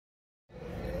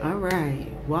All right,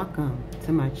 welcome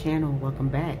to my channel. Welcome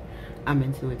back. I'm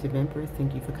Intuitive Empress.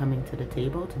 Thank you for coming to the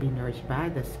table to be nourished by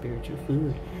the spiritual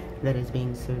food that is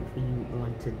being served for you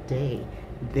on today.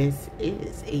 This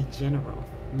is a general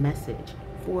message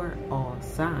for all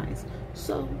signs,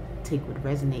 so take what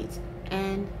resonates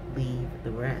and leave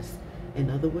the rest. In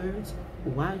other words,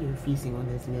 while you're feasting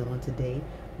on this meal on today,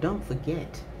 don't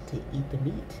forget to eat the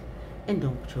meat and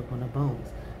don't choke on the bones.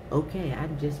 Okay,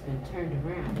 I've just been turned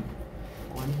around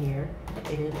on here.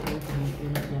 It is going to be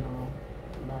a general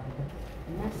love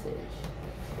message.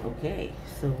 Okay,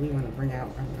 so we're going to bring out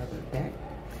another deck.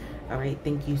 All right,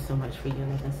 thank you so much for your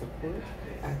love and support.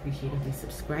 I appreciate every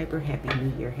subscriber. Happy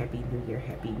New Year, Happy New Year,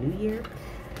 Happy New Year.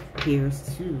 Here's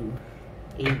to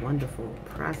a wonderful,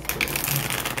 prosperous,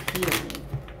 healing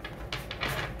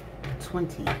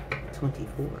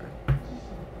 2024.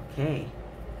 Okay.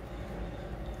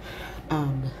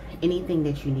 Anything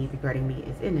that you need regarding me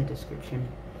is in the description,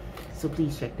 so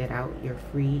please check that out. Your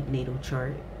free natal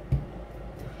chart,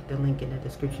 the link in the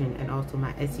description, and also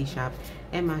my Etsy shop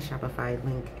and my Shopify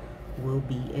link will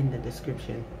be in the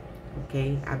description.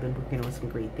 Okay, I've been working on some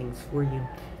great things for you,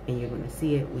 and you're going to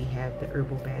see it. We have the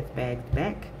herbal bath bags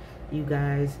back, you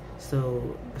guys,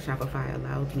 so Shopify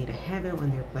allows me to have it on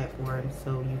their platform,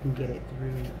 so you can get it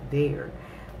through there.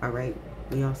 All right,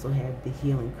 we also have the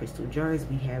healing crystal jars.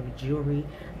 We have jewelry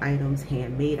items,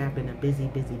 handmade. I've been a busy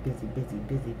woman.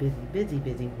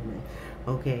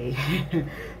 Okay,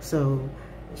 so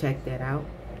check that out.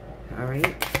 All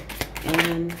right,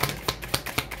 and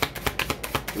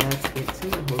let's get to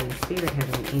it. Holy Spirit,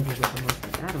 Heavenly Angels of the Most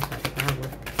High God, Father God,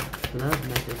 what love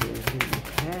messages do you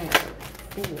have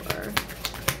for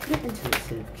the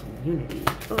intuitive community?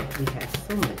 Oh, we have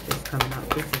so much that's coming out.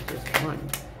 This is just one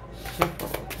shuffle.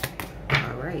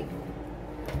 All right,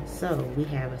 so we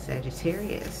have a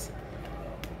Saggitarius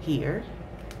here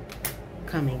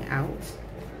coming out.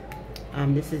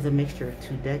 This is a mixture of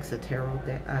two decks, a tarot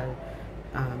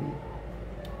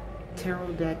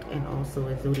deck and also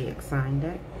a zodiac sign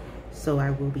deck. So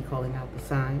I will be calling out the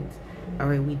signs. All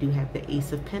right, we do have the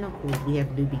Ace of Pentacles. We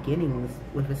have new beginnings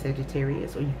with a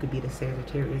Sagittarius, or you could be the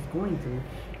Sagittarius going through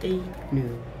a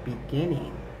new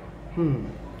beginning.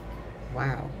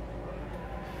 Wow.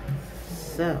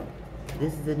 So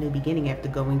this is a new beginning after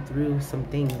going through some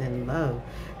things in love,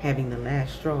 having the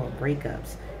last straw,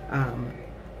 breakups,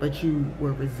 but you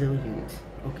were resilient,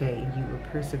 okay, you were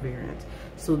perseverant.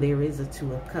 So there is a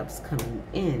Two of Cups coming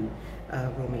in, a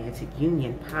romantic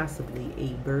union, possibly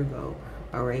a Virgo.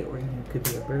 All right, or you could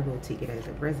be a Virgo. Take it as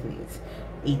it resonates.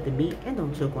 Eat the meat and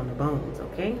don't choke on the bones.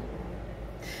 Okay,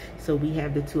 so we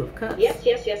have the Two of Cups. Yes.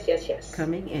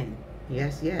 Coming in.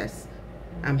 Yes.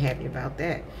 I'm happy about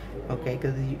that. Okay,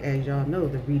 because as y'all know,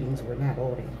 the readings were not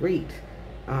all that great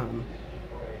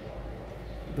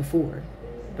before,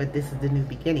 but this is the new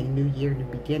beginning, new year, new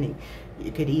beginning.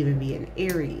 It could even be an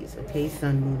Aries, okay,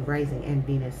 sun, moon, rising, and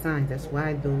Venus signs. That's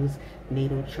why those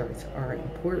natal charts are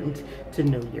important, to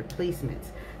know your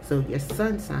placements. So your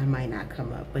sun sign might not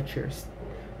come up, but your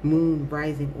moon,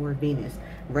 rising, or Venus.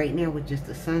 Right now with just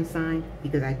the sun sign,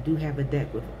 because I do have a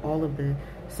deck with all of the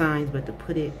signs, but to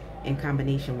put it in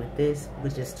combination with this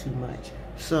was just too much.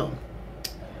 So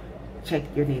check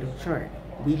your natal chart.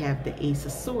 We have the Ace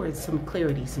of Swords, some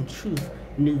clarity, some truth,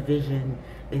 new vision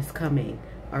is coming,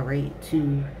 all right,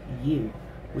 to you.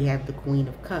 We have the Queen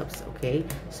of Cups, okay,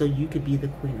 so you could be the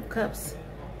Queen of Cups,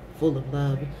 full of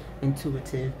love,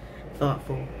 intuitive,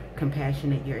 thoughtful,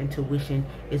 compassionate. Your intuition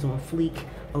is on fleek,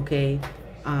 okay,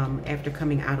 after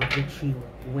coming out of what you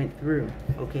went through.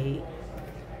 Okay,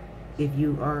 if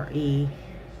you are a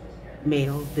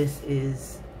male, this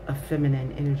is a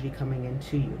feminine energy coming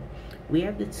into you. We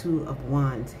have the Two of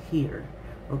Wands here.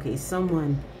 Okay,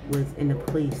 someone was in a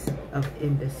place of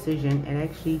indecision, and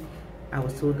actually I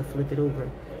was told to flip it over.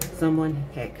 Someone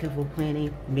had careful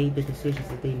planning, made the decisions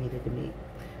that they needed to make.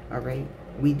 All right,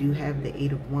 we do have the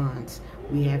Eight of Wands.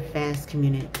 We have fast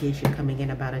communication coming in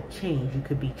about a change. You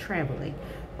could be traveling,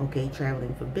 okay,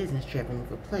 traveling for business, traveling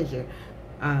for pleasure,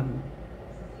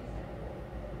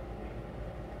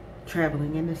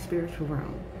 traveling in the spiritual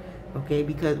realm, okay,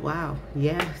 because wow,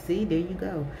 yeah, see, there you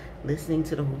go, listening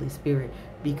to the Holy Spirit,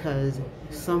 because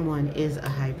someone is a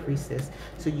high priestess.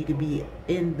 So you could be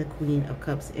in the Queen of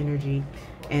Cups energy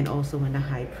and also in the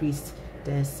high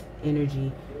priestess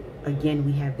energy. Again,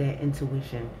 we have that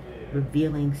intuition,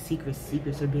 revealing secrets.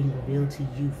 Secrets are being revealed to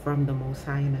you from the Most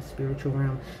High in the spiritual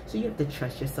realm. So you have to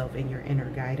trust yourself in your inner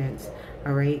guidance.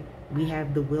 All right, we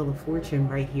have the Wheel of Fortune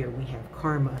right here. We have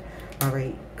karma, all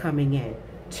right, coming in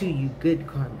to you, good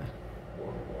karma.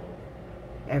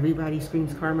 Everybody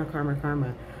screams karma, karma,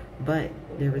 karma. But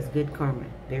there is good karma.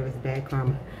 There is bad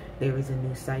karma. There is a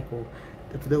new cycle.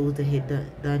 For those that had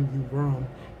done you wrong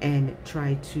and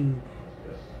try to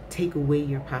take away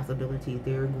your possibility,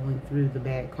 they're going through the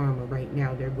bad karma right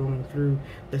now. They're going through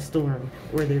the storm,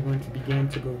 or they're going to begin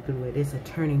to go through it. It's a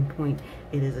turning point.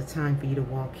 It is a time for you to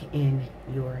walk in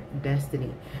your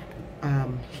destiny.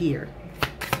 Here.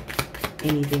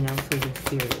 Anything else, Holy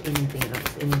Spirit? Anything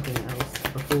else? Anything else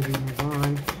before we move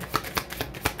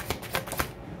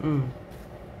on?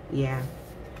 Yeah.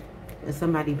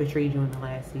 Somebody betrayed you in the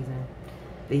last season.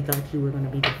 They thought you were going to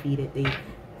be defeated. They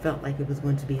felt like it was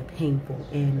going to be a painful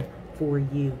end for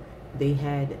you. They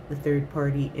had the third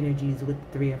party energies with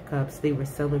the Three of Cups. They were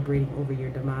celebrating over your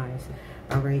demise.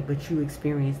 All right. But you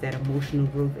experienced that emotional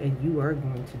growth, and you are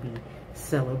going to be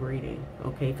celebrating.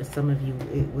 Okay. For some of you,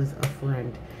 it was a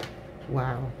friend.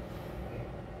 Wow.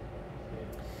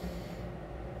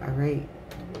 All right.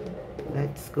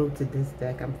 Let's go to this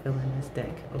deck. I'm feeling this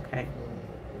deck. Okay.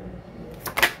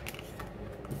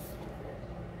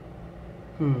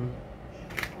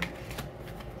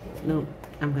 Nope.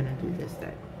 I'm going to do this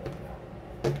deck.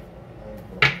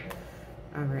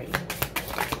 All right.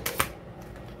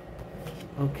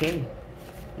 Okay.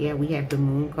 Yeah, we have the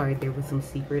Moon card. There were some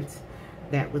secrets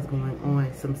that was going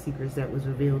on. Some secrets that was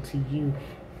revealed to you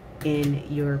in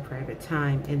your private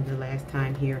time in the last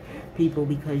time here. People,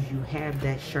 because you have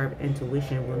that sharp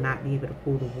intuition, will not be able to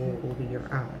pull the wool over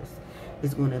your eyes.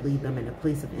 It's going to leave them in a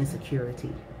place of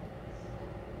insecurity,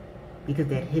 because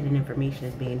that hidden information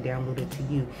is being downloaded to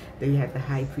you. There you have the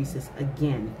High Priestess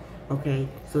again. Okay,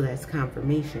 so that's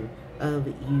confirmation of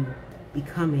you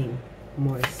becoming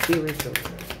more spiritual.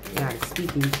 God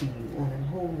speaking to you on a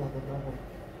whole nother level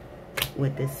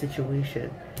with this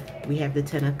situation. We have the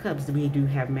Ten of Cups. We do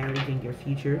have marriage in your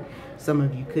future. Some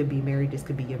of you could be married. This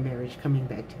could be your marriage coming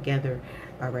back together.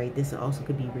 All right. This also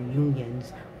could be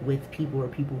reunions with people, or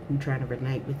people who try to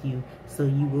reunite with you. So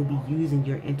you will be using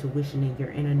your intuition and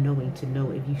your inner knowing to know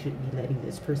if you should be letting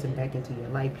this person back into your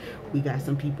life. We got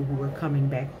some people who are coming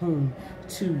back home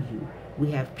to you. We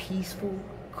have peaceful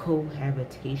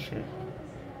cohabitation.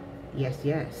 Yes,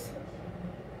 yes.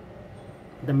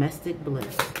 Domestic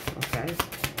bliss. Okay.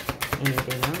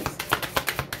 Anything else?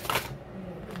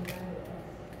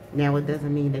 Now, it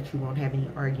doesn't mean that you won't have any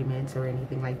arguments or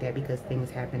anything like that, because things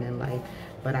happen in life.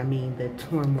 But I mean, the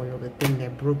turmoil, the thing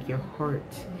that broke your heart,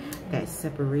 that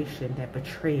separation, that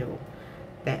betrayal,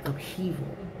 that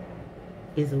upheaval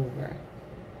is over.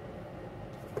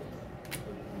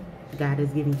 God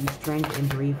is giving you strength and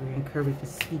bravery and courage to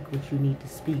speak what you need to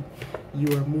speak.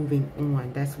 You are moving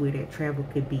on. That's where that travel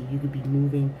could be. You could be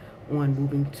moving on,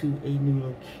 moving to a new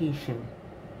location.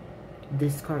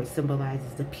 This card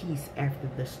symbolizes the peace after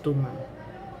the storm,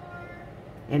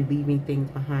 and leaving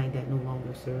things behind that no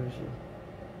longer serves you.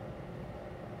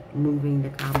 Moving the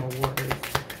calmer waters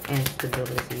and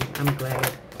stability. I'm glad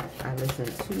I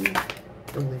listened to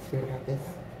the Holy Spirit of this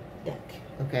deck.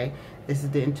 Okay, this is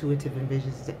the Intuitive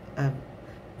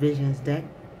Visions deck.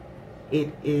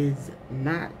 It is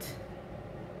not,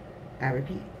 I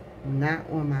repeat, not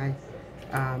on my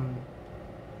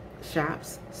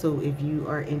shops. So if you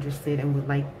are interested and would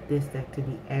like this deck to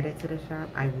be added to the shop,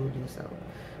 I will do so.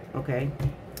 Okay,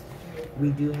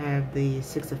 we do have the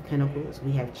Six of Pentacles.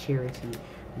 We have charity.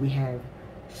 We have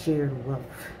shared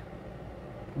wealth.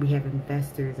 We have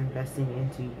investors investing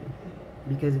into you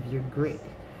because of your grit.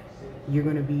 You're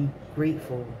going to be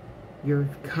grateful. You're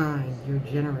kind. You're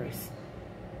generous.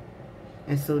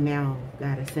 And so now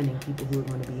God is sending people who are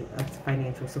going to be of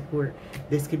financial support.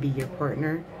 This could be your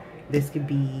partner. This could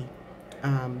be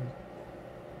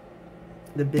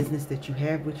the business that you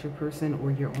have with your person,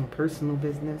 or your own personal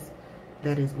business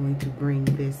that is going to bring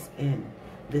this in.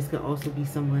 This could also be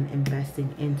someone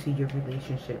investing into your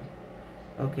relationship.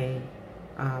 Okay?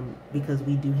 Because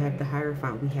we do have the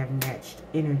Hierophant. We have matched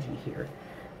energy here.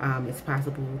 It's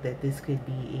possible that this could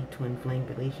be a twin flame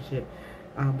relationship.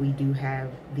 We do have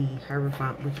the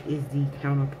Hierophant, which is the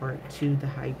counterpart to the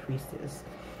High Priestess.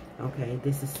 Okay,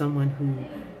 this is someone who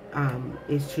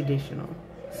is traditional,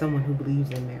 someone who believes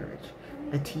in marriage,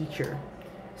 a teacher,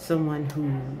 someone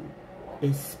who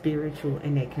is spiritual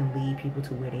and that can lead people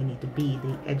to where they need to be.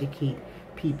 They educate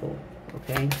people,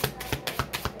 okay?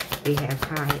 They have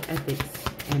high ethics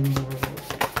and morals.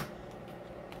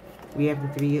 We have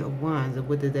the Three of Wands, and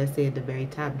what does that say at the very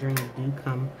top? Dreams do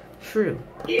come true.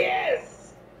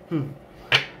 Yes!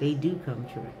 They do come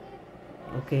true,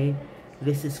 okay?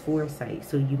 This is foresight,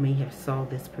 so you may have saw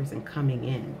this person coming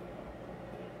in,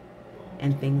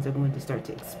 and things are going to start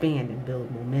to expand and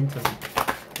build momentum.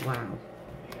 Wow.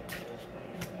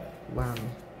 Wow.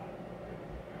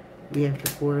 We have the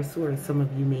Four of Swords. Some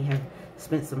of you may have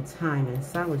spent some time in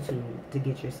solitude to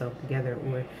get yourself together,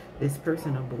 or this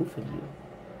person or both of you.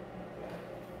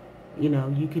 You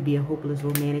know, you could be a hopeless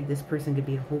romantic. This person could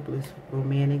be a hopeless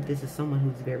romantic. This is someone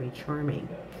who's very charming.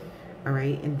 All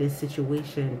right. In this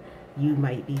situation, you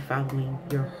might be following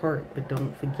your heart, but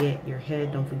don't forget your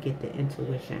head. Don't forget the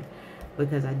intuition.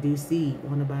 Because I do see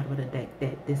on the bottom of the deck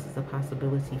that this is a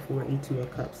possibility for a Two of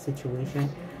Cups situation.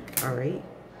 All right.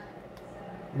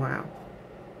 Wow.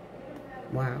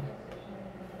 Wow.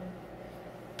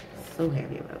 So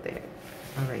happy about that.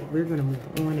 All right, we're going to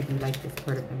move on. If you like this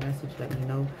part of the message, let me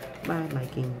know by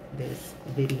liking this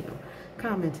video,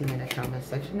 commenting in the comment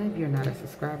section. If you're not a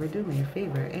subscriber, do me a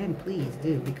favor and please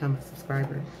do become a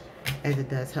subscriber, as it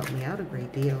does help me out a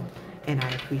great deal, and I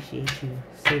appreciate you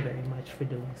so very much for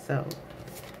doing so.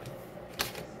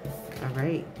 All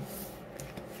right.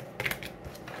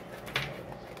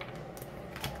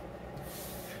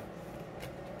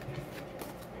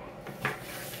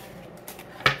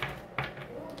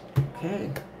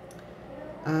 Okay.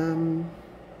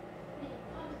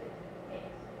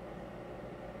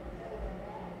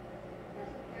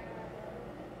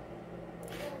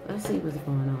 Let's see what's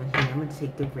going on here. I'm going to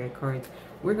take the red cards.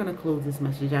 We're going to close this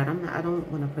message out. I don't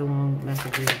want to prolong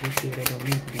messages this year that don't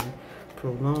need to be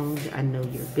prolonged. I know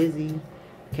you're busy.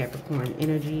 Capricorn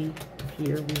energy.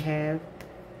 Here we have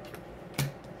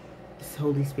this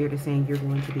Holy Spirit is saying you're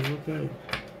going to be okay.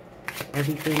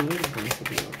 Everything is going to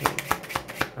be okay.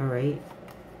 All right.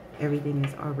 Everything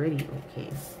is already okay.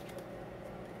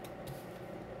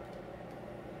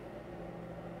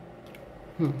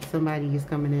 Somebody is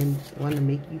coming in wanting to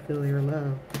make you feel their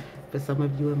love. For some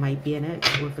of you, it might be an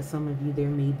ex, or for some of you, there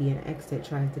may be an ex that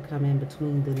tries to come in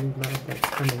between the new love that's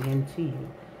coming into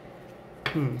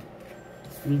you.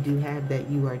 We do have that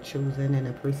you are chosen, and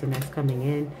the person that's coming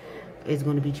in is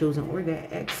going to be chosen, or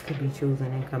that ex could be chosen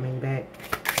and coming back.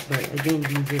 But again,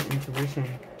 use your intuition.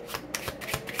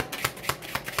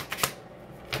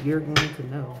 You're going to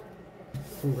know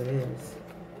who it is.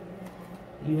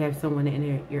 You have someone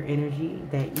in your energy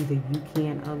that either you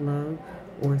can't unlove,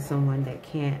 or someone that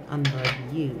can't unlove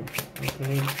you,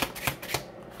 okay?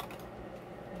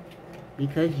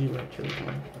 Because you are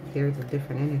chosen, there's a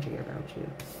different energy about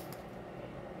you.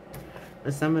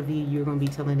 For some of you, you're going to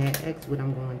be telling that ex what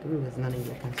I'm going through is none of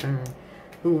your concern.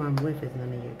 Who I'm with is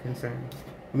none of your concern.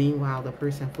 Meanwhile, the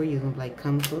person for you is going to be like,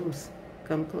 come close.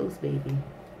 Come close, baby.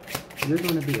 You're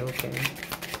going to be okay.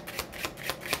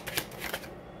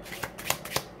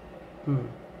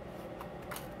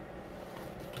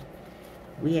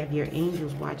 We have your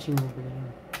angels watching over you,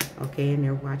 okay? And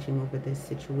they're watching over this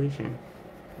situation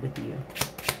with you.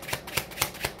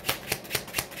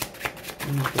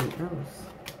 Anything else?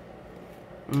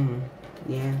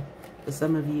 Yeah. For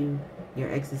some of you,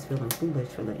 your ex is feeling foolish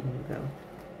for letting you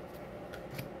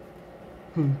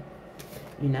go.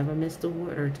 You never miss the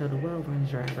water till the well runs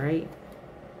dry, right?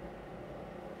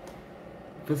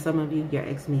 For some of you, your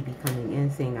ex may be coming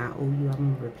in saying, I owe you,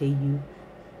 I'm going to repay you.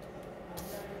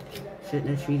 Shouldn't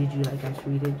have treated you like I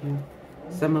treated you.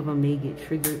 Some of them may get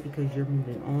triggered because you're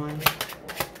moving on.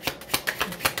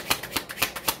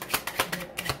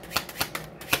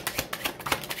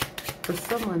 For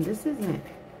someone, this isn't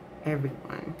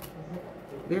everyone.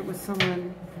 There was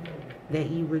someone that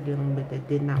you were dealing with that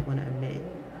did not want to admit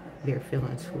their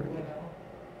feelings for you.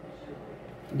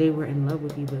 They were in love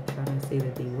with you, but trying to say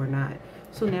that they were not.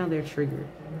 So now they're triggered.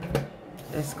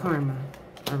 That's karma,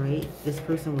 all right? This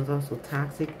person was also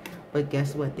toxic, but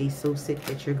guess what? They so sick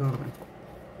that you're gone.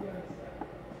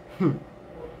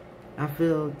 I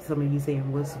feel some of you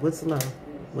saying, what's love?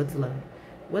 What's love?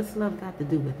 What's love got to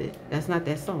do with it? That's not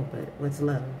that song, but what's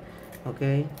love?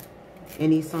 Okay?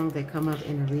 Any songs that come up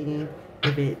in the reading,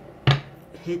 if it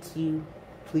hits you,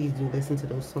 please do listen to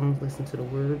those songs. Listen to the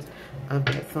words of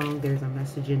that song. There's a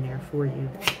message in there for you.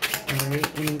 All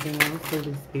right? Anything else?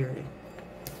 Holy Spirit.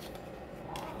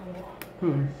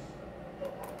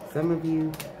 Some of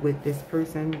you with this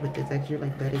person, with this ex, you're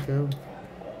like, let it go.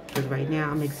 Because right now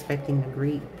I'm expecting the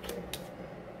great.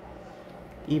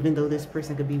 Even though this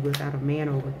person could be without a man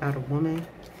or without a woman,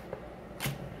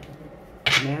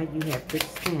 now you have thick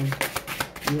skin.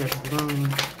 You have grown.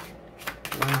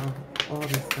 Wow. All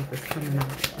this stuff is coming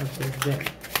out of this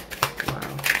deck.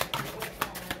 Wow.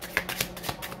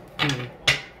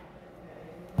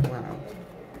 Wow.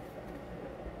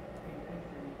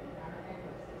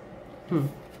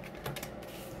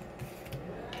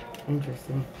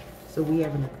 Interesting. So we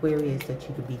have an Aquarius that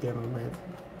you could be dealing with.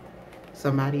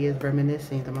 Somebody is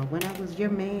reminiscing about when I was your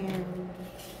man.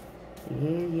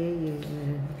 Yeah.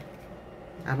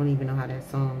 I don't even know how that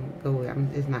song goes.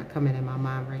 It's not coming in my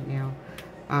mind right now.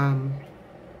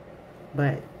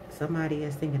 But Somebody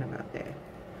is thinking about that.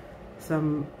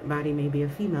 Somebody, maybe a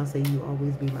female, say, you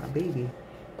always be my baby.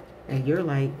 And you're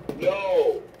like,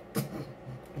 no.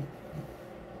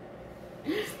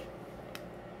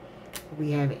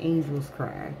 We have angels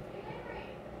cry.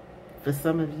 For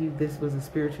some of you, this was a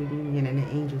spiritual union and the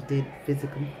angels did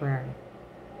physically cry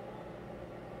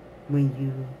when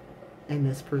you and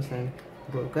this person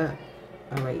broke up.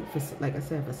 All right, like I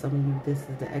said, for some of you, this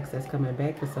is the ex that's coming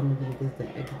back. For some of you, this is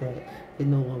the ex that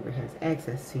no longer has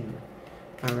access to you.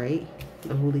 All right,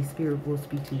 the Holy Spirit will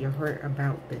speak to your heart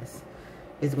about this.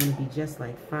 It's going to be just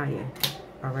like fire.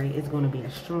 All right, it's going to be a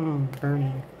strong,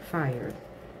 burning fire.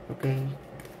 Okay.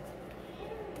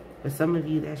 For some of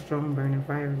you, that strong burning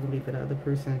fire is going to be for the other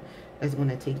person that's going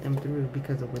to take them through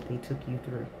because of what they took you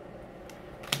through.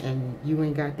 And you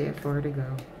ain't got that far to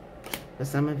go. For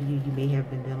some of you, you may have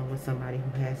been dealing with somebody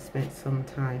who has spent some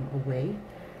time away.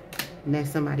 And that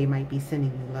somebody might be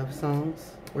sending you love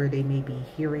songs, or they may be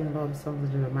hearing love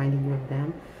songs and reminding you of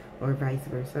them, or vice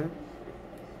versa.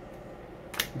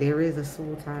 There is a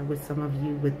soul tie with some of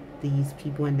you with these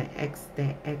people in that X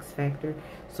factor.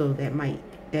 So that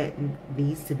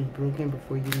needs to be broken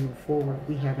before you move forward.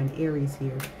 We have an Aries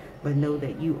here, but know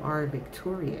that you are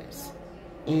victorious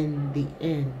in the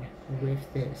end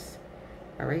with this.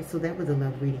 All right, so that was a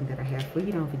love reading that I have for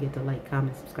you. Don't forget to like,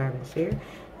 comment, subscribe, and share,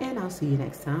 and I'll see you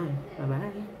next time.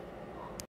 Bye-bye.